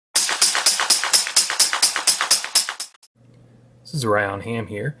This is Ryan Ham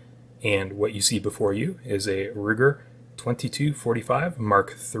here, and what you see before you is a Ruger 2245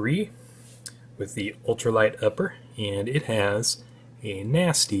 Mark III with the ultralight upper, and it has a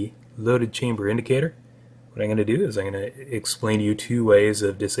nasty loaded chamber indicator. What I'm going to do is I'm going to explain to you two ways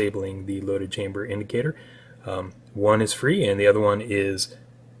of disabling the loaded chamber indicator. One is free and the other one is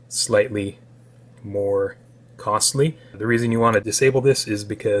slightly more costly. The reason you want to disable this is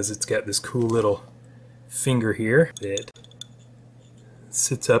because it's got this cool little finger here that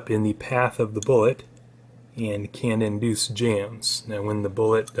sits up in the path of the bullet and can induce jams. Now when the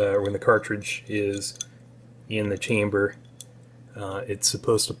bullet, when the cartridge is in the chamber, it's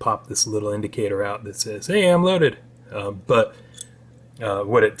supposed to pop this little indicator out that says, "Hey, I'm loaded." But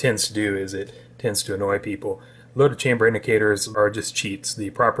what it tends to do is it tends to annoy people. Loaded chamber indicators are just cheats.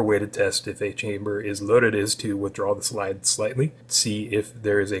 The proper way to test if a chamber is loaded is to withdraw the slide slightly, see if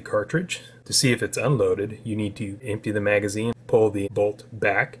there is a cartridge. To see if it's unloaded, you need to empty the magazine, pull the bolt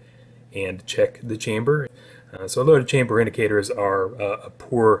back, and check the chamber. So loaded chamber indicators are a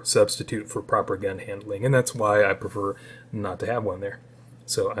poor substitute for proper gun handling, and that's why I prefer not to have one there.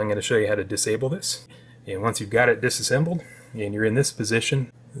 So I'm going to show you how to disable this. And once you've got it disassembled and you're in this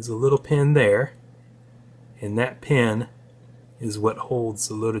position, there's a little pin there, and that pin is what holds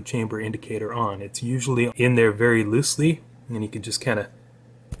the loaded chamber indicator on. It's usually in there very loosely, and you can just kind of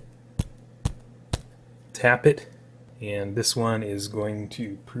tap it, and this one is going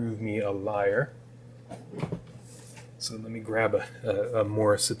to prove me a liar. So let me grab a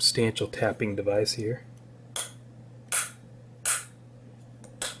more substantial tapping device here.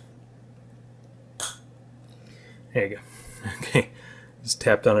 There you go. Okay, just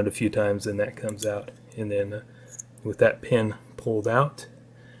tapped on it a few times and that comes out. And then with that pin pulled out,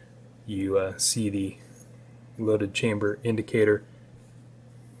 you see the loaded chamber indicator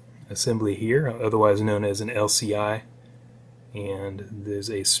assembly here, otherwise known as an LCI. And there's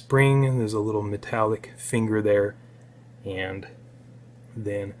a spring, and there's a little metallic finger there, and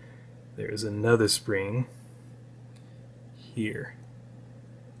then there's another spring here.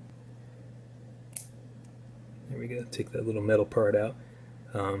 There we go. Take that little metal part out.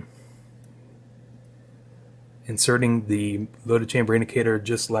 Inserting the loaded chamber indicator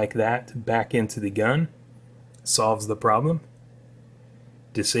just like that back into the gun solves the problem,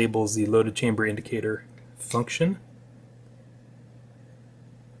 disables the loaded chamber indicator function.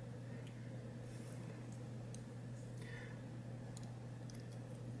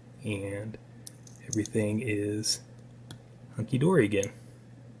 And everything is hunky-dory again.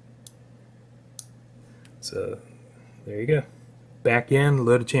 So there you go. Back in,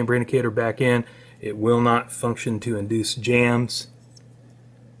 loaded chamber indicator back in. It will not function to induce jams.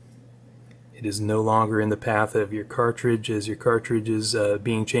 It is no longer in the path of your cartridge as your cartridge is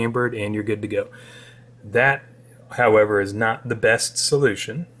being chambered, and you're good to go. That, however, is not the best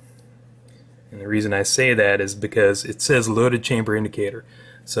solution. And the reason I say that is because it says loaded chamber indicator.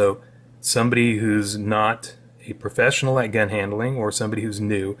 So somebody who's not a professional at gun handling or somebody who's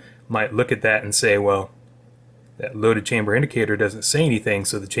new might look at that and say, well, that loaded chamber indicator doesn't say anything,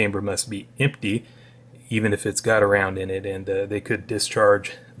 so the chamber must be empty, even if it's got a round in it, and they could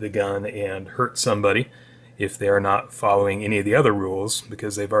discharge the gun and hurt somebody if they are not following any of the other rules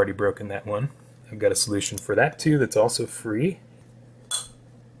because they've already broken that one. I've got a solution for that too that's also free.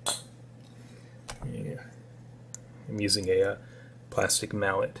 Yeah. I'm using a plastic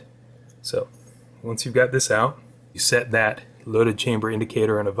mallet. So once you've got this out, you set that loaded chamber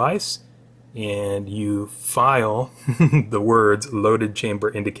indicator in a vise and you file the words loaded chamber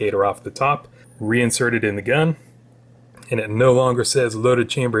indicator off the top, reinsert it in the gun, and it no longer says loaded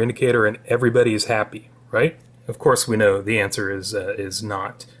chamber indicator and everybody is happy, right? Of course we know the answer is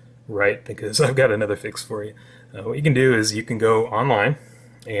not right, because I've got another fix for you. What you can do is you can go online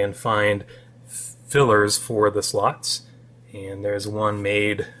and find fillers for the slots, and there's one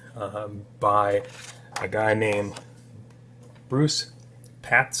made by a guy named Bruce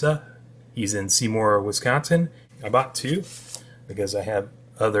Patza. He's in Seymour, Wisconsin. I bought two because I have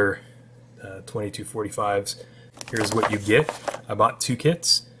other 2245s. Here's what you get. I bought two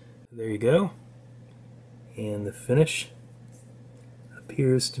kits. There you go. And the finish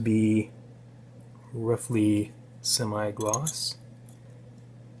appears to be roughly semi-gloss.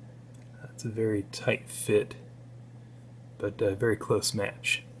 That's a very tight fit, but a very close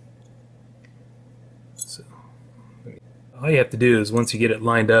match. So all you have to do is once you get it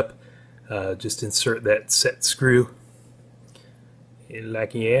lined up, just insert that set screw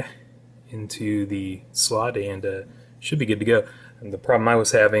like yeah into the slot, and should be good to go. And the problem I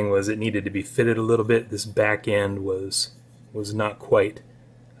was having was it needed to be fitted a little bit. This back end was not quite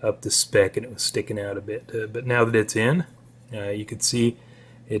up to spec and it was sticking out a bit, but now that it's in, You can see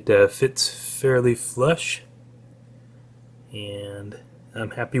it fits fairly flush, and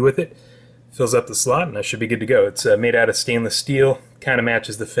I'm happy with it. Fills up the slot, and I should be good to go. It's made out of stainless steel, kind of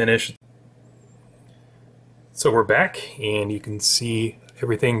matches the finish. So we're back, and you can see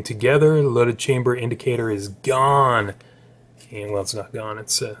everything together. The loaded chamber indicator is gone. And well, it's not gone,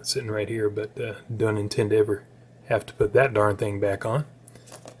 it's sitting right here, but don't intend to ever have to put that darn thing back on.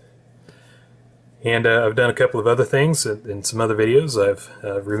 And I've done a couple of other things in some other videos.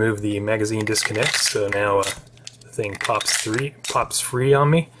 I've removed the magazine disconnects, so now the thing pops free on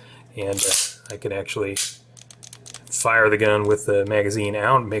me, and I can actually fire the gun with the magazine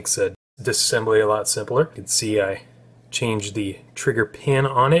out. It makes disassembly a lot simpler. You can see I changed the trigger pin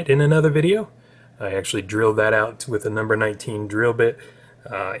on it in another video. I actually drilled that out with a number 19 drill bit,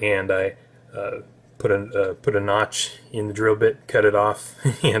 and I put a notch in the drill bit, cut it off,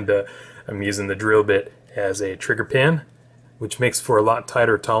 and I'm using the drill bit as a trigger pin, which makes for a lot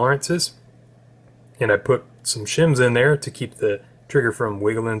tighter tolerances. And I put some shims in there to keep the trigger from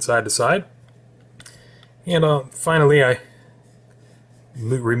wiggling side to side. And finally, I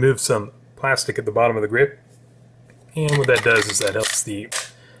removed some plastic at the bottom of the grip. And what that does is that helps the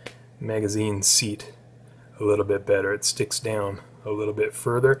magazine seat a little bit better. It sticks down a little bit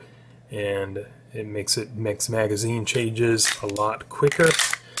further, and it makes magazine changes a lot quicker,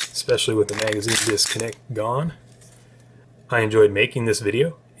 especially with the magazine disconnect gone. I enjoyed making this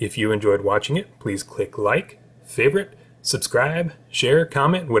video. If you enjoyed watching it, please click like, favorite, subscribe, share,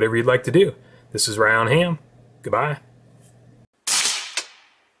 comment, whatever you'd like to do. This is Ryan Ham. Goodbye.